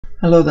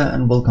Hello there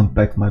and welcome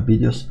back to my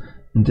videos.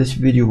 In this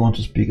video I want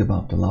to speak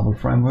about the Laravel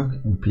framework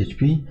in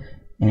PHP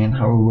and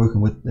how we're working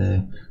with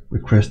the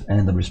request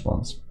and the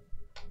response.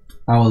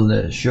 I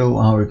will show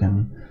how we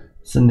can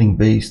sending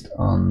based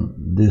on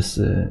this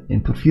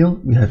input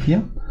field we have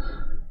here,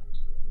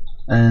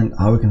 and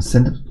how we can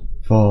send it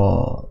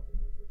for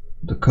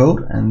the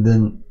code, and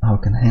then how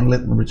we can handle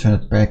it and return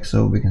it back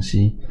so we can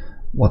see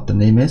what the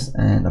name is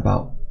and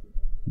about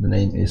the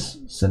name is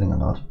sending or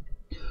not.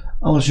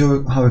 I will show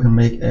you how we can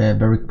make a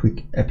very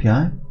quick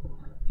API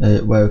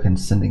where we can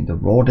send in the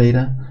raw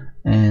data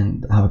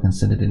and how we can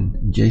send it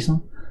in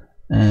JSON,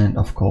 and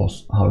of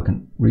course how we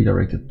can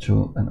redirect it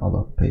to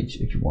another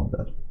page if you want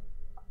that.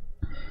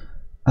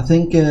 I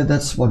think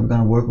that's what we're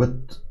going to work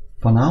with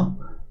for now,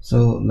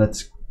 so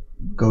let's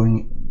go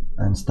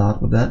and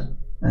start with that.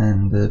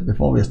 And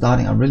before we are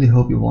starting, I really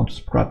hope you want to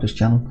subscribe to this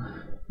channel.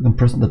 You can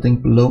press on the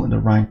link below in the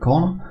right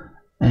corner,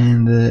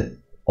 and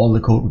all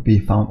the code will be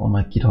found on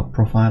my GitHub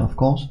profile, of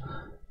course,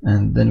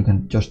 and then you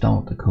can just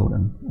download the code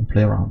and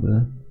play around with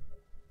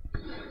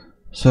it.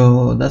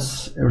 So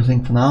that's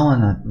everything for now,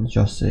 and I'll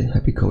just say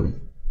happy coding.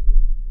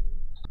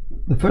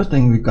 The first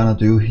thing we're gonna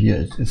do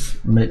here is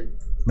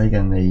make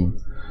a name.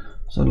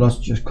 So let's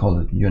just call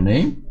it your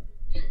name,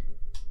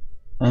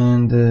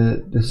 and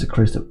this is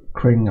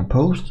creating a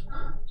post.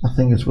 I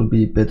think it will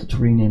be better to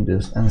rename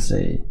this and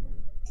say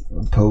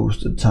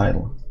post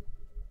title,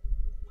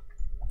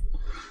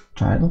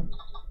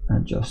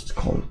 and just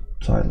call it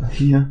title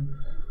here,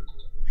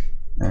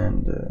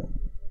 and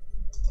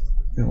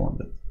we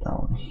want it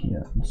down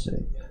here and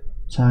say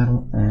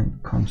title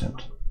and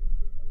content.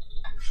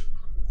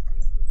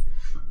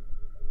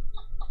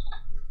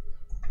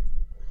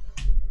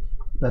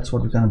 That's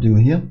what we're gonna do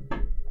here,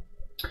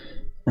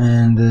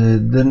 and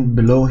then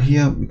below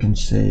here we can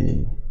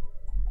say,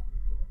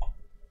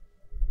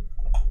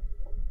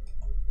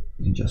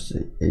 just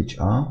say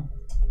HR,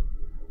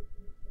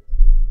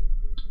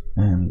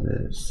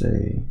 and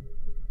say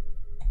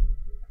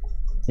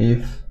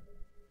if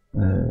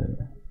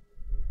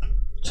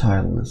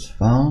title is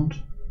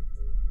found,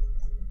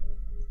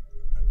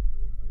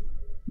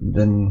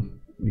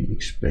 then we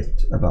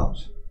expect about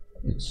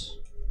it's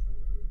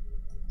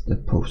the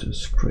post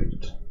is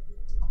created.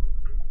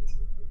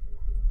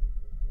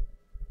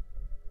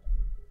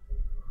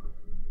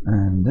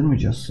 And then we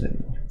just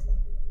say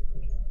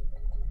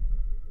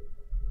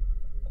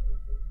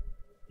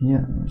here,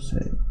 and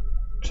say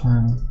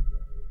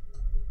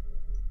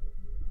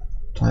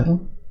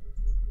title,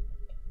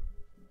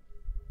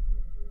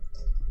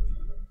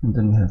 and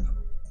then we have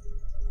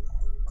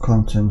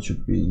content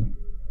should be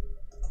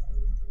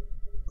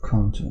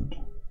content.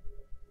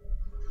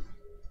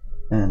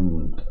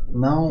 And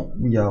now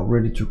we are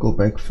ready to go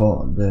back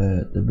for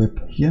the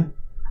web here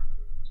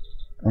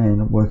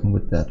and working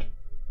with that.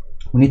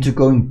 We need to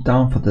go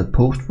down for the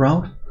post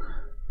route,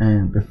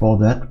 and before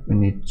that we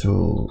need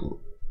to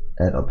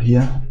add up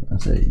here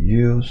and say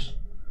use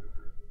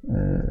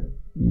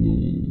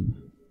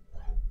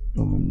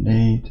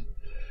dominate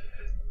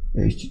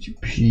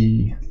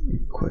HTTP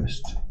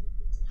request.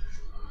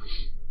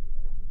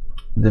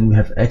 Then we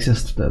have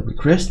access to the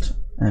request,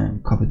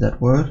 and copy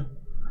that word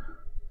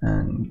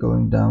and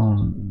going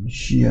down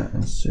here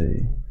and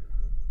say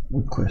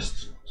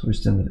request, so we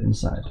send it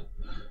inside.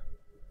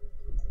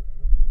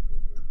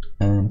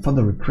 And for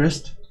the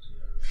request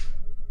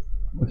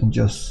we can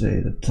just say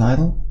the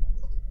title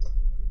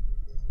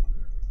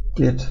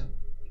get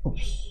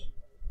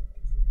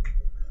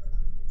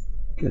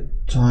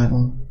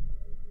title,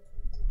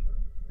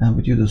 and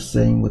we do the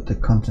same with the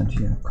content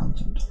here,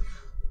 content.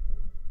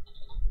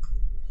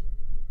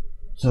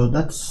 So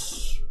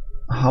that's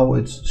how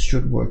it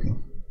should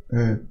working.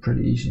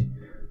 Pretty easy,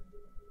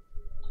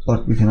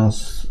 but we can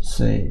also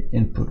say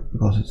input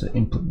because it's an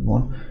input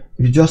one.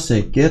 If you just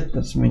say get,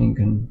 that's meaning you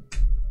can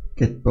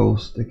get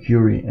both the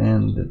query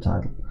and the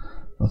title.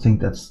 I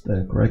think that's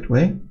the correct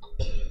way.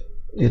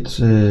 It's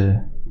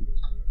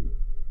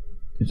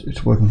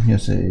working here.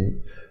 Say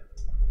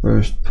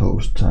first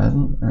post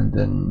title and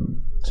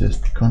then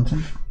test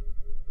content,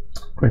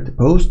 create the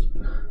post,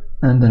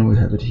 and then we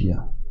have it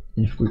here.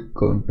 If we're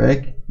going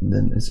back,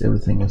 then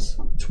everything is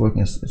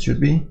working as it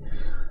should be.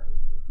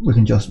 We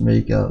can just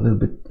make a little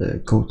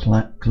bit code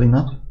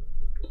cleanup.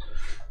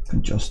 You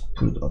can just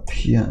put it up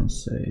here and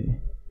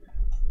say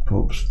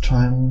post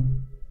title,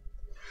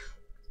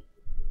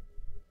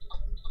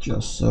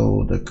 just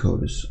so the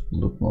code is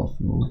look more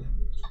smooth,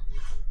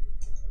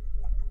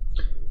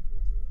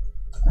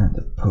 and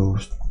the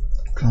post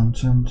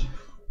content,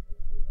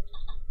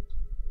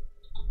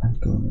 and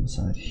going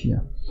inside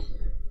here.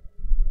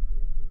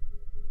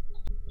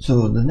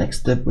 So the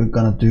next step we're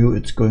gonna do,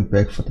 it's going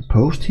back for the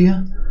post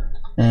here,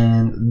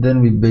 and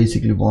then we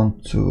basically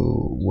want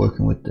to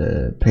working with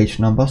the page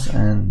numbers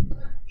and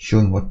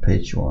showing what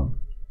page you're on.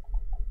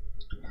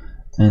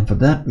 And for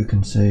that we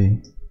can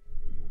say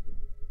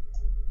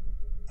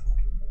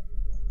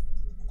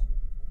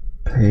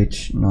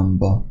page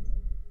number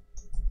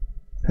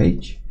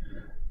page,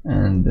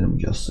 and then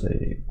we just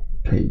say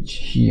page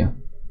here.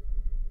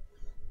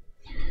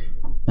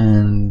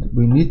 and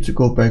we need to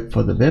go back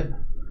for the web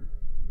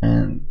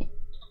and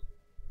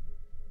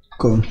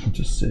going to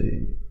just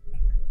say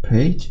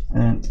page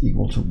and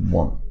equal to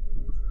 1.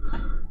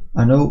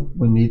 I know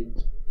we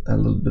need a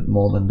little bit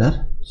more than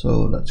that,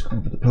 so let's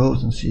go for the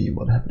post and see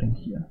what's happening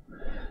here.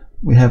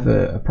 We have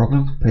a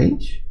problem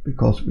page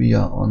because we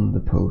are on the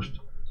post,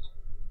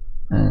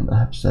 and I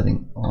have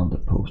setting on the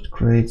post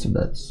create, so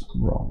that's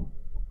wrong.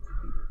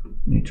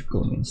 We need to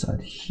go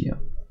inside here,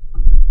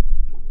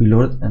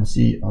 reload it, and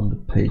see on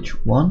the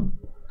page 1.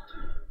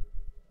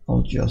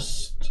 I'll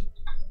just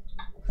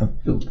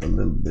build a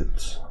little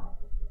bit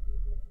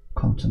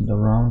content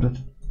around it.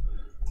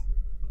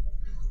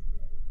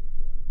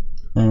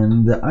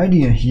 And the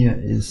idea here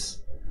is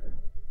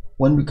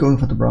when we're going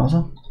for the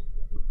browser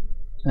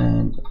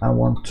and I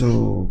want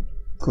to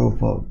go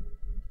for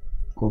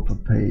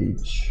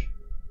page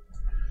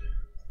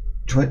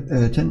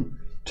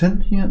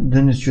 10 here,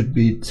 then it should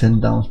be 10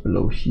 down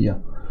below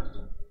here.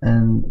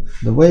 And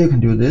the way you can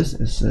do this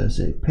is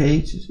say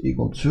page is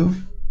equal to,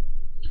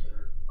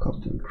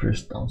 copy the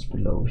request down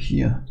below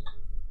here,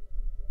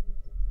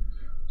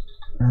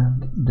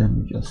 and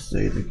then we just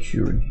say the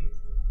query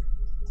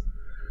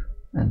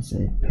and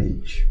say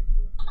page,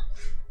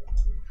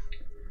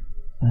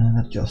 and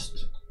I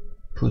just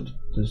put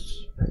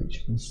this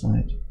page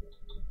inside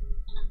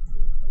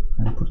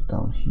and put it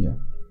down here.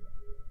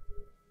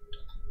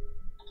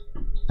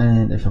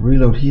 And if I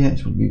reload here,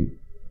 it will be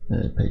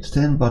page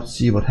 10, but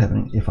see what's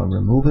happening if I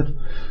remove it.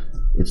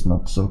 It's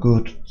not so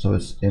good, so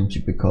it's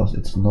empty because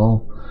it's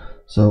null.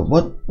 So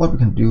what we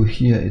can do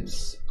here,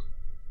 it's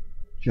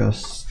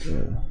just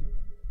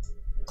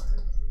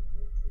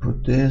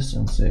put this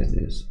and say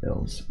this,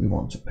 else we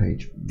want to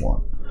page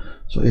 1.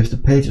 So if the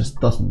pages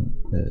doesn't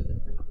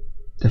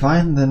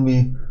define, then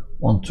we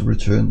want to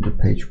return the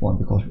page 1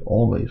 because we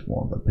always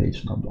want the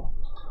page number.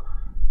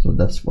 So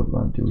that's what we're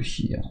going to do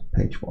here,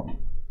 page 1.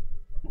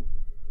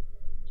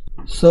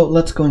 So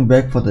let's going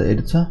back for the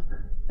editor,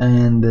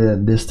 and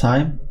this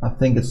time I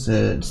think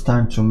it's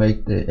time to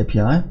make the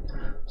API.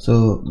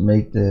 So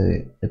make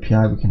the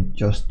API, we can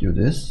just do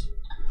this,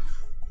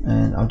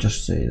 and I'll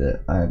just say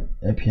that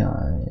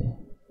API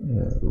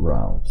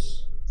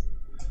routes,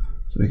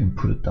 so we can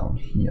put it down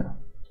here,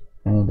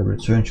 and the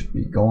return should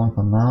be gone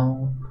for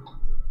now.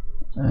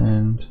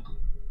 And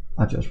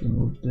I just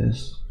remove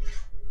this,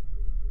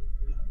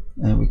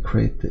 and we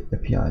create the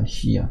API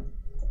here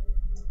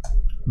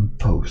and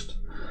post.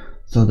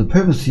 So the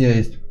purpose here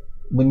is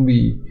when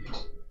we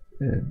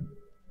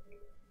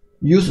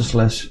use a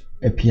slash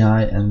API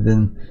and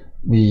then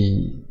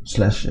we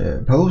slash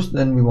post,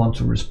 then we want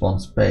to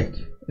respond back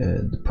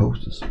the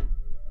posters.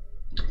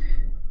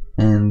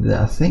 And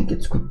I think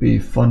it could be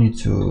funny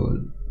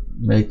to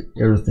make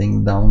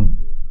everything down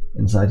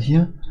inside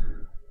here,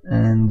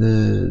 and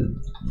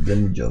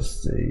then we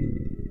just say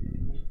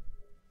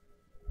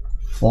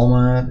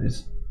format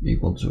is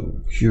equal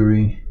to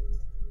query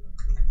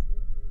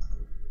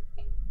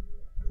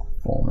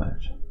format,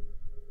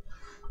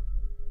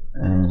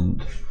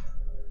 and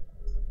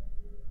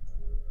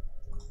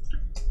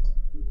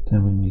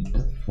then we need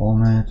the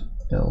format,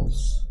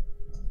 else,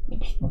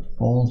 oops, not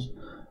false,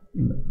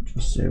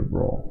 just say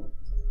raw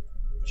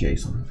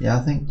JSON. Yeah,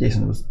 I think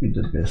JSON would be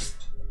the best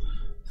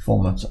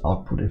format to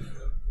output if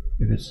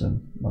it's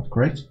not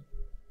correct.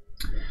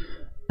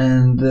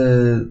 And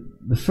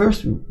the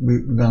first we're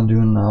gonna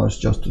do now is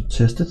just to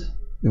test it.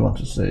 We want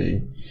to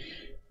say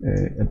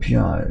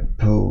API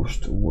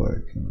post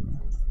working.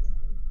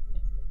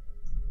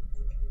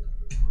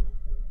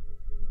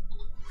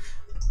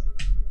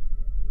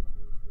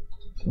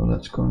 So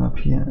let's go up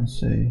here and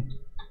say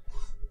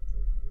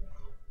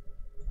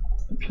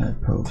API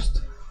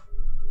post.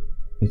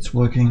 It's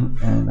working,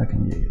 and I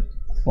can use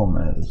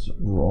format is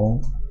raw,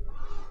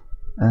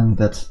 and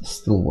that's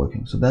still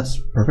working. So that's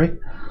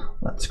perfect.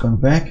 Let's go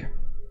back,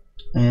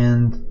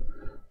 and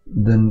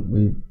then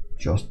we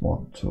just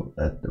want to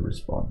add the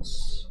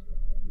response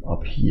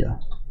up here.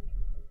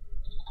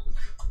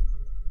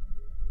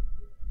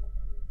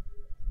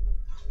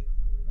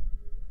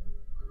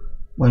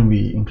 When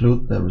we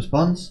include the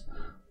response,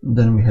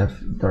 then we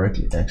have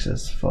directly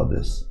access for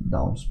this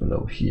down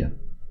below here.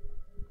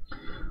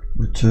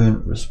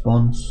 Return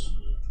response,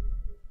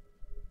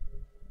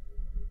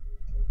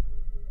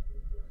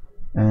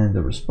 and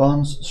the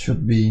response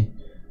should be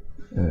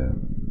the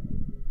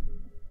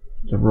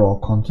raw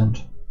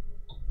content,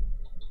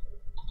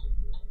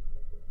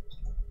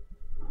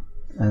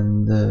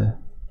 and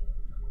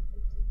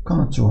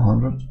comment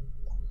 200,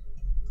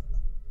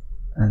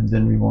 and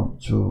then we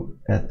want to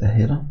add a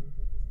header.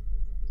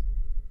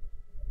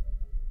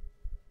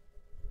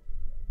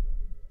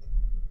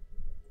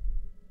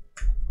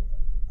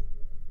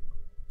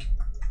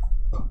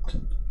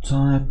 Content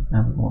type,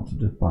 and we want to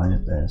define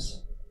it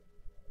as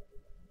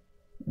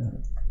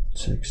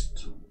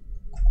text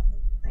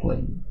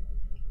plain,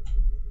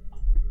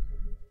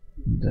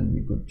 and then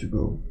we're good to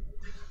go.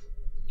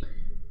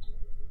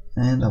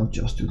 And I'll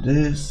just do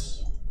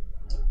this: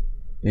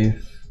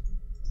 if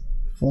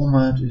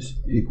format is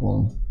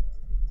equal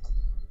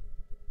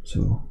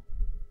to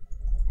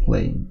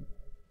plain.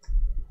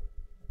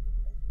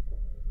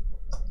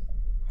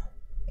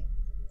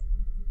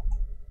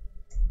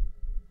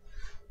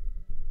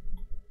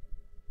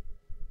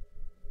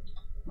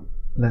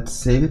 Let's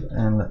save it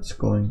and let's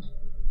go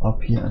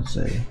up here and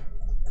say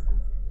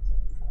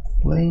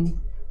plain,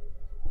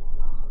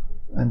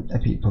 and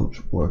app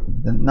post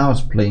working. Then now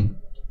it's plain,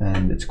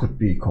 and it could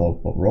be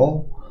called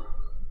raw,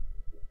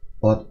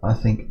 but I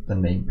think the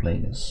name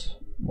plain is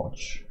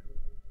much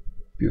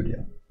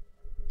beautier.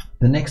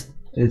 The next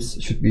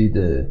should be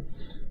the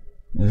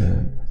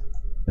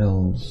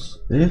else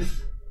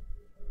if.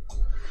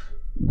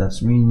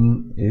 That's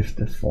meaning if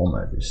the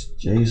format is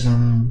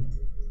JSON,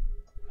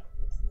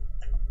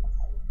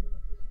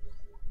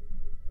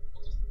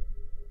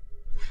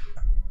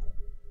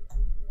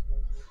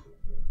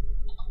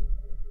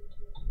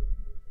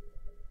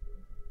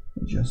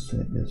 just say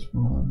this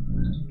one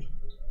and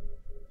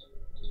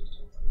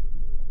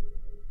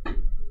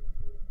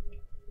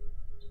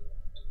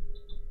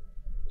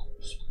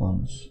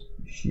response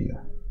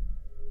here.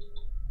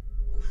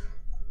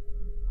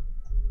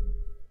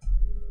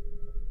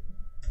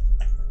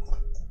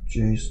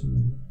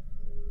 JSON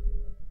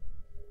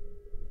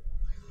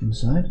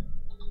inside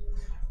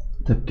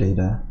the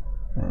data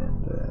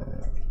and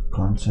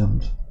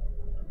content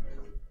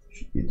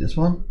should be this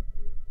one,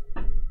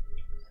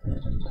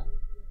 and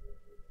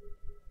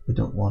we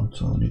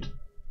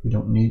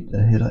don't need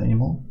a header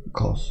anymore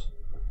because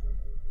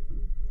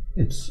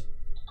it's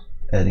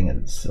adding it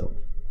itself.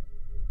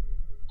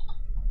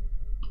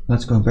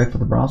 Let's go back for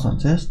the browser and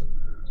test.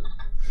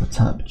 We'll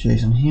type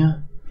JSON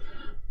here,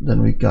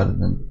 then we got it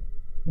in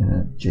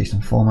a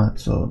JSON format,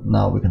 so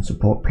now we can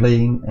support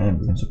plain and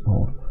we can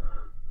support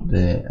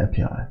the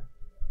API.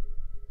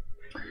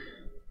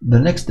 The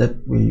next step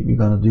we're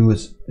gonna do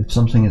is, if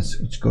something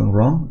is going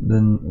wrong,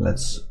 then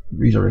let's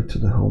redirect to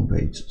the home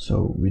page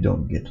so we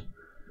don't get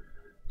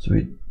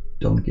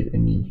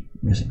any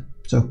missing.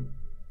 So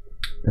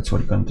that's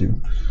what we're gonna do.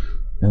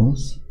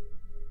 Else,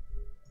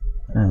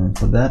 and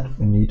for that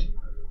we need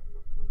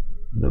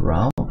the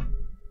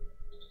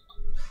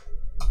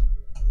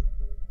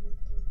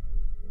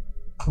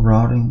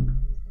routing,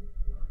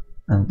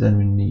 and then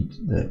we need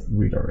the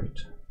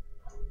redirector.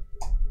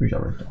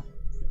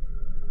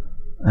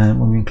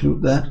 And when we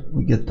include that,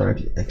 we get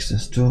directly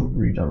access to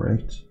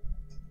redirect,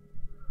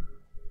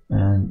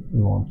 and we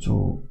want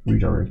to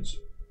redirect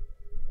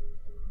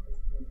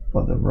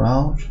for the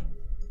route,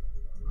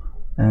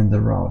 and the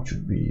route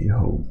should be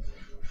home.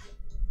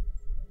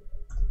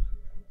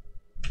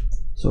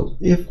 So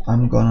if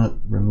I'm gonna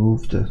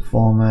remove the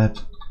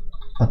format,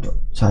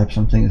 type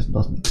something that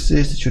doesn't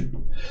exist, it should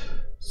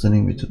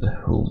sending me to the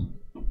home,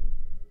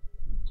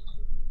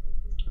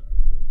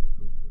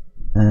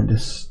 and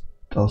this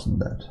doesn't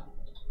that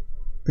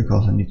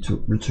because I need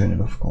to return it,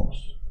 of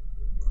course.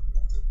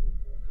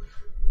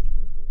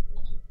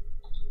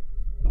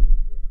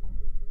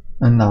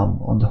 And now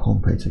I'm on the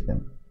home page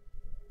again.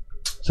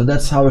 So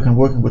that's how we can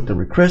work with the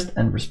request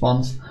and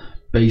response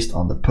based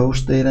on the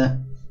post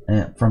data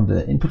from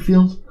the input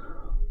fields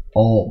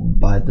or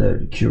by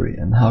the query,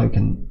 and how you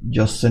can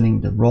just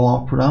sending the raw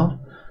output out,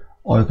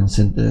 or you can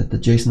send the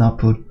JSON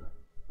output,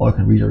 or you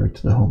can redirect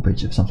to the home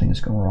page if something is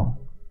going wrong.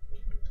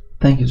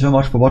 Thank you so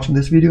much for watching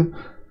this video.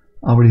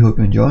 I really hope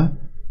you enjoy,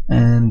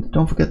 and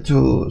don't forget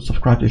to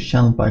subscribe to this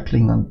channel by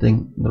clicking on the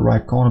thing in the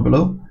right corner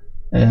below,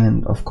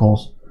 and of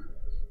course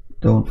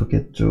don't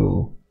forget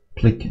to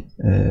click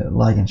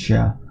like and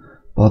share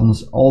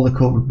buttons. All the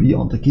code will be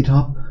on the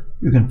GitHub.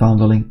 You can find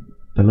the link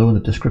below in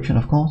the description,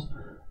 of course,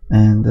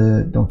 and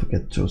don't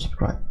forget to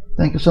subscribe.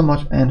 Thank you so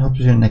much, and hope to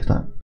see you next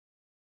time.